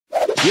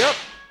Yep.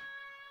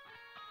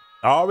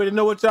 I already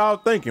know what y'all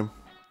thinking.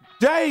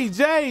 Jay.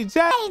 Hey,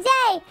 Jay,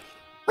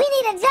 we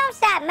need a jump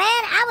shot, man.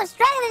 I was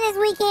struggling this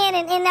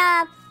weekend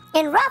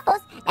in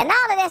Ruffles and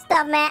all of that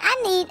stuff, man.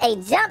 I need a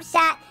jump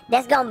shot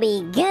that's gonna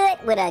be good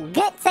with a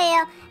good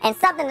tail and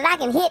something that I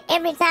can hit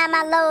every time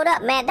I load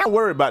up, man. Don't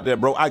worry about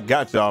that, bro. I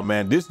got y'all,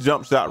 man. This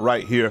jump shot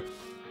right here.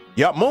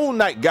 Yup, Moon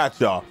Knight got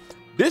y'all.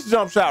 This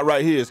jump shot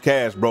right here is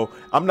cash, bro.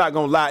 I'm not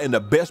gonna lie, and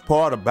the best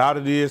part about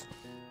it is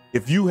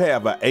if you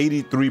have an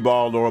 83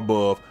 ball or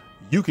above,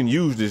 you can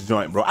use this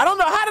joint, bro. I don't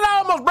know, how did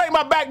I almost break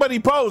my back, but he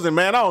posing,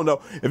 man? I don't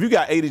know. If you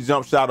got 80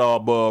 jump shot or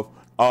above,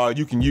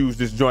 you can use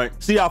this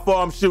joint. See how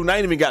far I'm shooting? I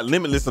ain't even got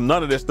limitless or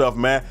none of this stuff,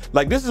 man.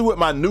 Like, this is with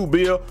my new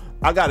build.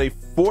 I got a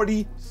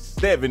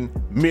 47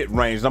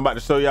 mid-range. I'm about to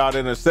show y'all that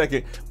in a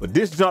second. But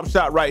this jump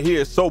shot right here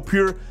is so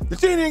pure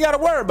that you ain't even got to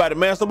worry about it,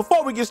 man. So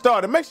before we get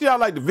started, make sure y'all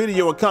like the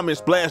video and comment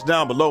splash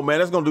down below, man.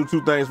 That's gonna do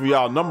two things for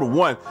y'all. Number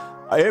one,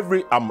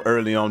 I'm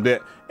early on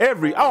that.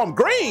 I'm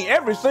green.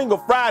 Every single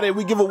Friday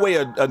we give away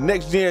a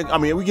next gen.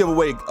 We give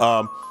away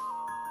 $50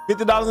 in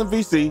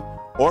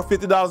VC or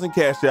 $50 in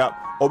Cash App,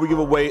 or we give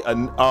away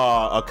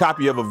a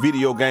copy of a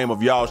video game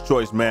of y'all's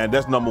choice, man.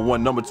 That's number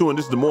one. Number two, and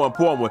this is the more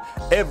important one,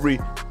 every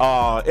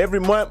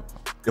month,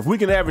 if we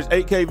can average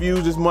 8K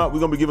views this month, we're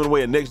gonna be giving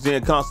away a next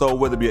gen console,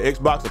 whether it be an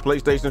Xbox, a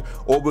PlayStation,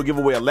 or we'll give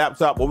away a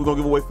laptop, or we're gonna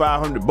give away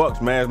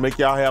 $500, man. Make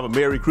y'all have a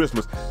Merry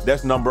Christmas.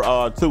 That's number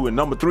two. And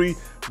number three,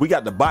 we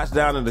got the bots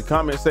down in the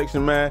comment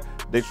section, man.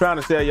 They trying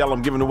to tell y'all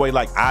I'm giving away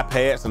like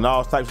iPads and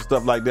all types of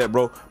stuff like that,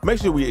 bro. Make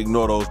sure we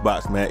ignore those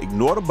bots, man.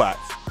 Ignore the bots.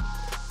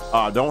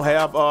 I don't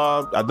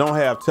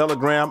have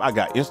Telegram. I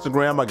got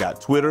Instagram. I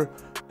got Twitter,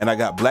 and I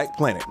got Black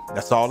Planet.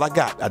 That's all I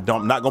got.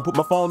 I'm not gonna put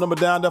my phone number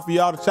down there for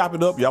y'all to chop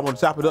it up. Y'all want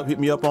to chop it up? Hit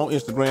me up on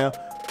Instagram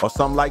or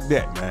something like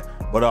that, man.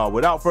 But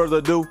without further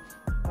ado,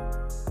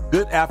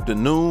 good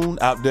afternoon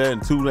out there in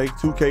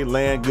 2K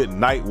land. Good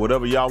night,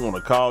 whatever y'all want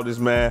to call this,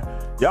 man.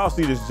 Y'all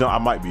see this jump? I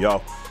might be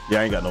off. Yeah,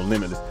 I ain't got no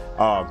limitless.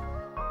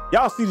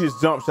 Y'all see this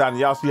jump shot and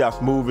y'all see how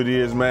smooth it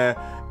is, man.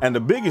 And the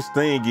biggest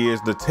thing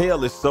is the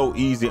tail is so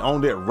easy.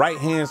 On that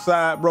right-hand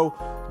side, bro,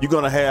 you're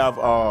gonna have,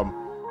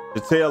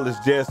 the tail is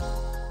just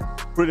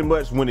pretty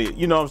much when it,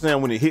 you know what I'm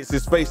saying, when it hits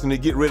his face and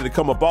it get ready to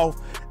come up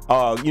off,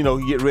 you know,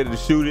 you get ready to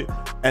shoot it.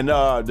 And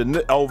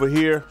over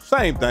here,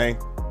 same thing.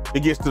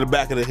 It gets to the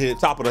back of the head,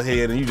 top of the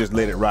head, and you just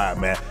let it ride,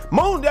 man.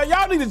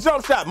 Y'all need a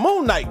jump shot.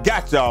 Moon Knight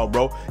got y'all,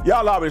 bro.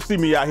 Y'all already see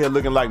me out here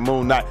looking like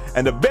Moon Knight.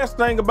 And the best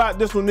thing about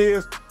this one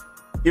is,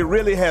 it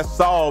really has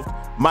solved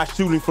my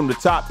shooting from the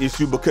top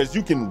issue, because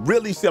you can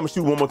really see, I'm gonna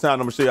shoot one more time, I'm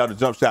gonna show y'all the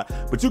jump shot,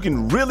 but you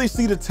can really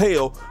see the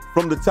tail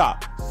from the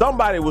top.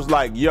 Somebody was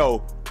like,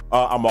 yo,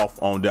 I'm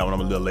off on that one, I'm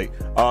a little late.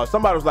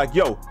 Somebody was like,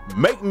 yo,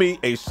 make me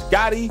a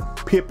Scottie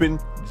Pippen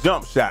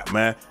jump shot,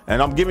 man.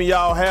 And I'm giving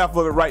y'all half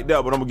of it right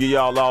there, but I'm gonna give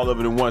y'all all of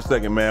it in 1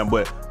 second, man.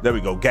 But there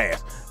we go,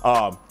 gas.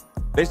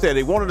 They said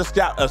they wanted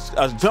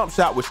a jump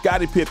shot with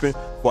Scottie Pippen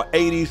for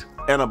 80s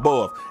and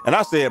above. And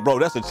I said, bro,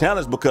 that's a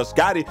challenge, because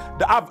Scottie,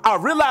 I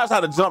realized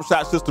how the jump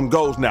shot system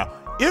goes now.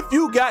 If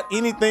you got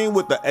anything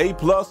with the A+,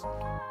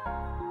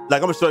 like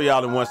I'm gonna show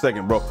y'all in 1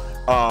 second, bro.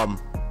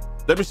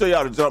 Let me show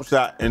y'all the jump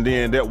shot, and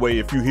then that way,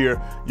 if you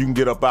here, you can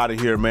get up out of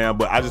here, man.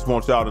 But I just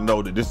want y'all to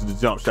know that this is the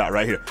jump shot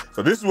right here.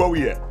 So this is where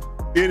we at.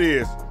 It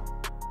is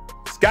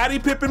Scottie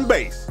Pippen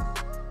base.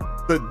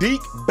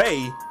 Sadiq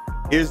Bey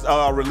is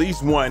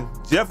release 1.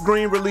 Jeff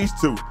Green release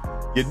 2.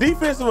 Your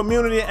defensive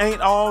immunity ain't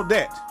all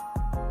that,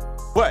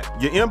 but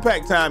your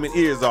impact timing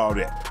is all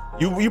that.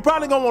 You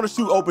probably gonna want to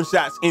shoot open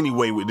shots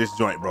anyway with this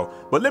joint, bro.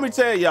 But let me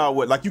tell y'all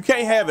what, like, you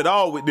can't have it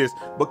all with this,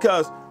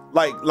 because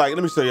like let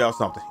me show y'all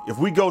something. If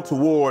we go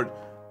toward,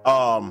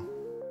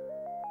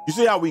 you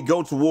see how we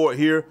go toward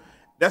here?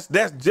 That's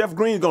Jeff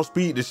Green's gonna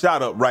speed the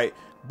shot up, right?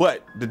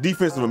 But the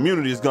defensive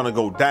immunity is gonna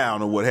go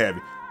down or what have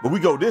you. But we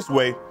go this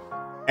way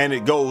and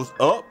it goes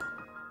up.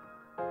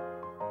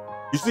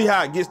 You see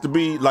how it gets to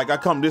be like, I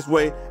come this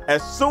way.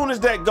 As soon as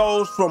that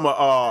goes from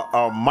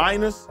a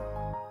minus,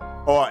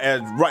 or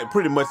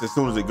pretty much as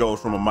soon as it goes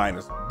from a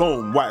minus,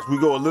 boom, watch, we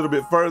go a little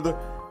bit further,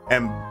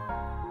 and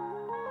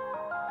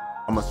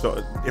I'm gonna show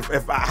it.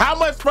 How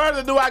much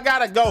further do I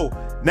gotta go?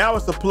 Now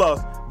it's a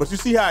plus, but you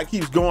see how it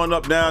keeps going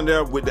up down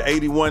there with the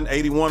 81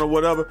 or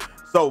whatever.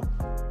 So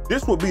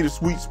this would be the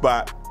sweet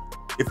spot.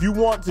 If you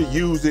want to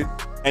use it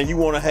and you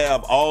want to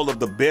have all of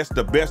the best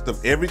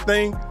of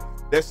everything,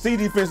 that C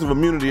defensive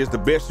immunity is the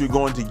best you're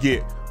going to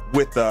get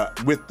with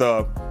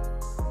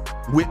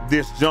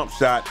this jump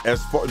shot.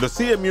 As far the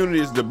C immunity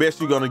is the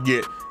best you're going to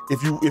get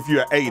if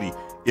you're 80.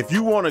 If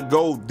you want to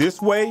go this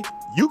way,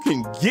 you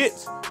can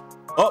get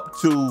up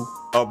to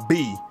a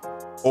B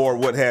or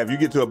what have you.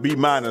 Get to a B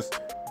minus,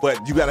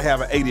 but you got to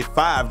have an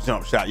 85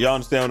 jump shot. Y'all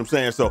understand what I'm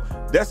saying? So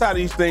that's how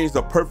these things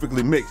are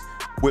perfectly mixed.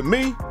 With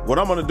me, what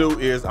I'm going to do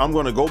is I'm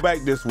going to go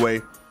back this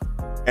way,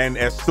 and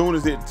as soon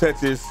as it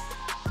touches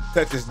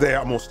there,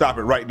 I'm gonna stop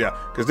it right there,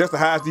 because that's the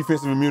highest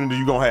defensive immunity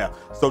you're gonna have.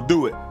 So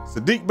do it.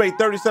 Sadiq Bey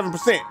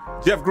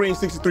 37%, Jeff Green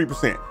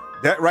 63%.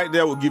 That right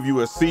there will give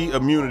you a C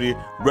immunity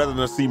rather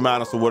than a C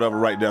minus or whatever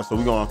right there. So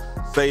we're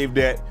gonna save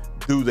that,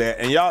 do that.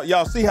 And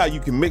y'all see how you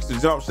can mix the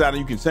jump shot and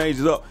you can change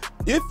it up.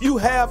 If you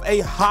have a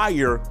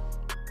higher,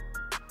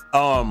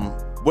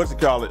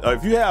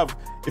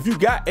 if you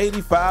got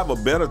 85 or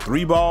better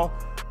 3-ball,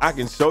 I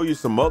can show you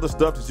some other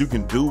stuff that you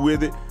can do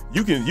with it.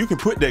 You can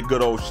put that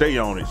good old Shay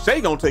on it.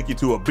 Shay gonna take you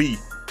to a B,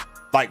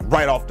 like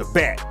right off the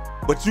bat.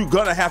 But you're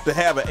gonna have to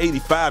have an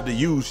 85 to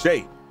use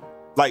Shay.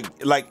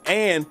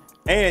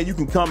 And you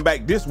can come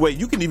back this way.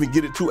 You can even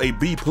get it to a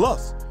B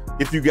plus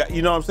if you got,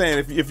 you know what I'm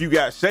saying? If you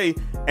got Shay,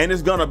 and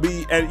it's gonna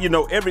be, and you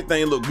know,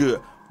 everything look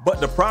good. But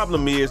the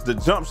problem is the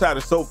jump shot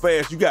is so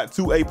fast. You got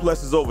 2 A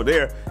pluses over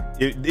there.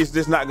 It's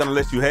just not gonna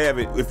let you have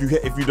it if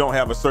you don't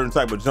have a certain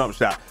type of jump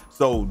shot.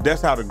 So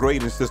that's how the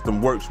grading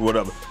system works,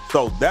 whatever.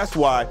 So that's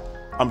why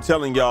I'm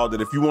telling y'all that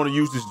if you want to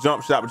use this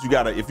jump shot, but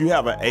if you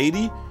have an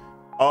 80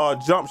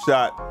 jump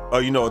shot,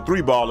 or you know, a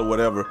 3-ball or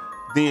whatever,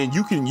 then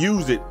you can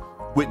use it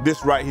with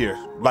this right here,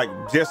 like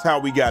just how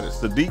we got it.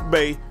 Sadiq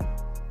Bey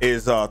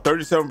is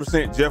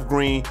 37%, Jeff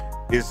Green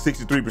is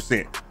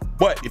 63%.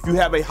 But if you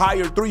have a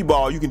higher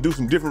 3-ball, you can do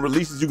some different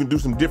releases, you can do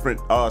some different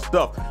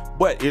stuff.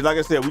 But like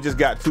I said, we just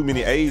got too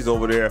many A's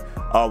over there.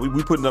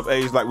 We putting up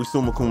A's like we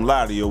summa cum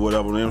laude or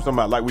whatever. You know,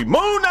 somebody like we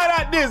moon night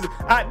out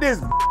this.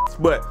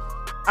 But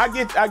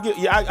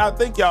I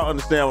think y'all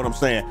understand what I'm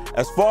saying.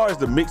 As far as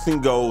the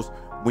mixing goes,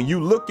 when you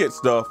look at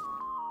stuff,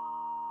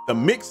 the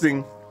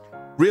mixing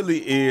really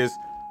is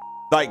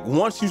like,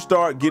 once you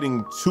start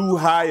getting too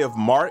high of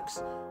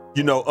marks,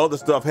 you know, other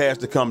stuff has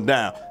to come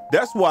down.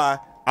 That's why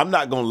I'm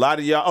not gonna lie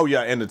to y'all. Oh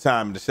yeah, and the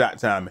timing, the shot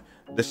timing.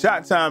 The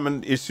shot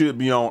timing, it should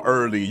be on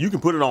early. You can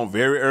put it on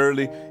very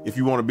early if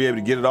you want to be able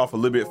to get it off a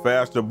little bit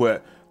faster.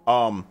 But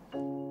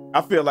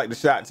I feel like the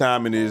shot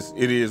timing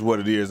is what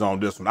it is on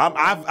this one.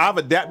 I've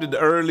adapted to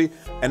early,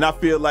 and I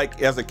feel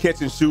like as a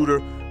catch and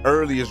shooter,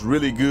 early is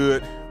really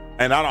good.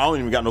 And I don't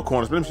even got no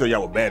corners. But let me show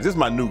y'all what bad. This is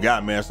my new guy,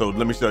 man. So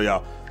let me show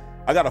y'all.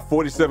 I got a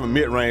 47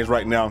 mid range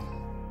right now.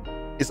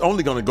 It's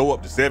only gonna go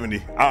up to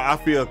 70. I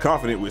feel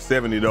confident with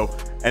 70 though.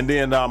 And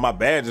then my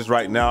badges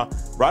right now,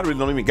 bro, I really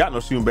don't even got no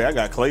shooting bag.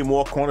 I got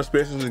Claymore, corner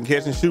specials, and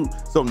catch and shoot.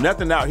 So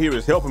nothing out here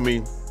is helping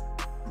me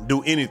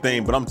do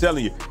anything. But I'm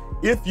telling you,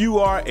 if you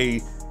are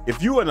an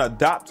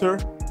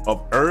adopter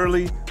of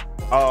early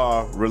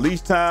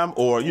release time,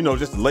 or you know,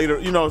 just later,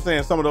 you know what I'm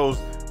saying, some of those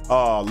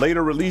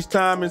later release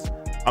timings,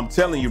 I'm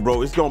telling you,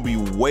 bro, it's gonna be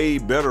way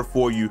better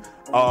for you.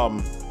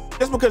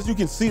 Just because you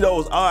can see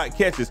those odd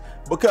catches.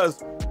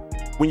 Because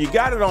when you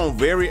got it on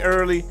very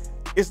early,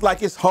 it's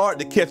like it's hard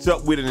to catch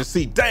up with it and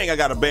see, dang, I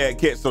got a bad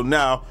catch, so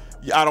now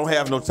I don't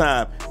have no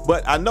time.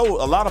 But I know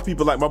a lot of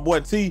people, like my boy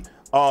T,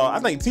 I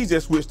think T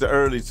just switched to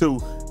early too.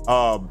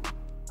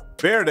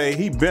 Verde,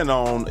 he been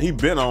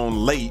on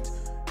late.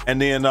 And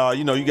then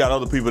you know, you got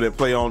other people that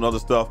play on other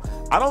stuff.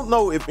 I don't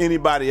know if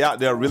anybody out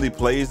there really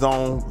plays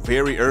on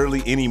very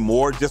early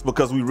anymore, just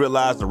because we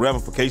realize the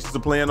ramifications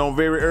of playing on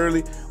very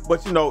early.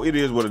 But you know, it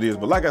is what it is.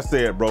 But like I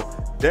said, bro,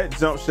 that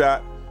jump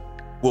shot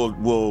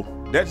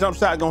that jump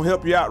shot gonna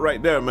help you out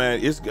right there, man.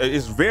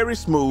 It's very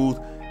smooth,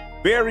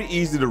 very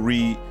easy to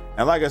read.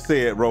 And like I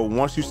said, bro,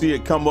 once you see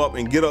it come up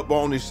and get up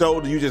on the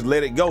shoulder, you just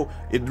let it go.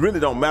 It really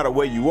don't matter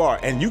where you are,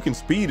 and you can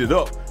speed it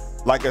up.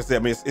 Like I said, I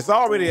mean, it's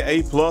already an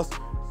A+,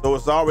 so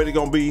it's already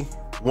gonna be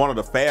one of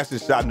the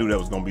fastest shots. I knew that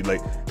was gonna be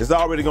late. It's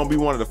already gonna be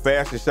one of the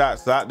fastest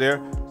shots out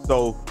there.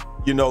 So,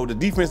 you know, the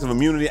defensive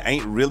immunity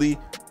ain't really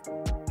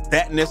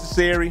that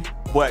necessary.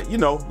 But, you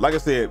know, like I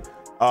said,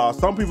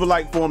 some people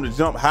like for him to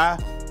jump high.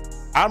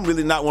 I'm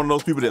really not one of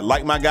those people that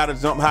like my guy to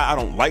jump high. I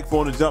don't like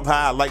for him to jump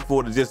high. I like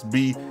for it to just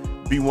be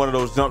one of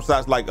those jump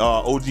shots like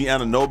OG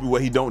Anunoby,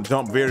 where he don't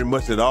jump very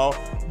much at all.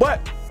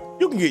 But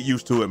you can get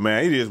used to it,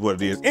 man. It is what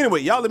it is.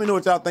 Anyway, y'all let me know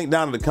what y'all think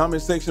down in the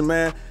comment section,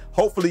 man.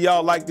 Hopefully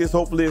y'all like this.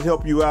 Hopefully it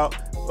help you out.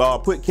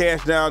 Put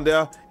cash down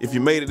there if you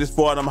made it this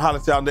far, and I'm gonna holler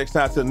at y'all next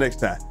time. Till next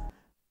time.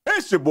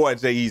 It's your boy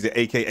Eazy,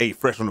 aka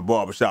Fresh from the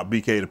Barbershop,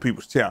 BK the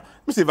People's Champ.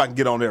 Let me see if I can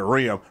get on that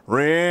rim.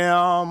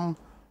 Rim.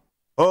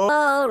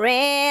 Oh,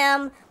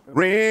 rim.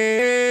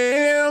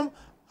 Rim.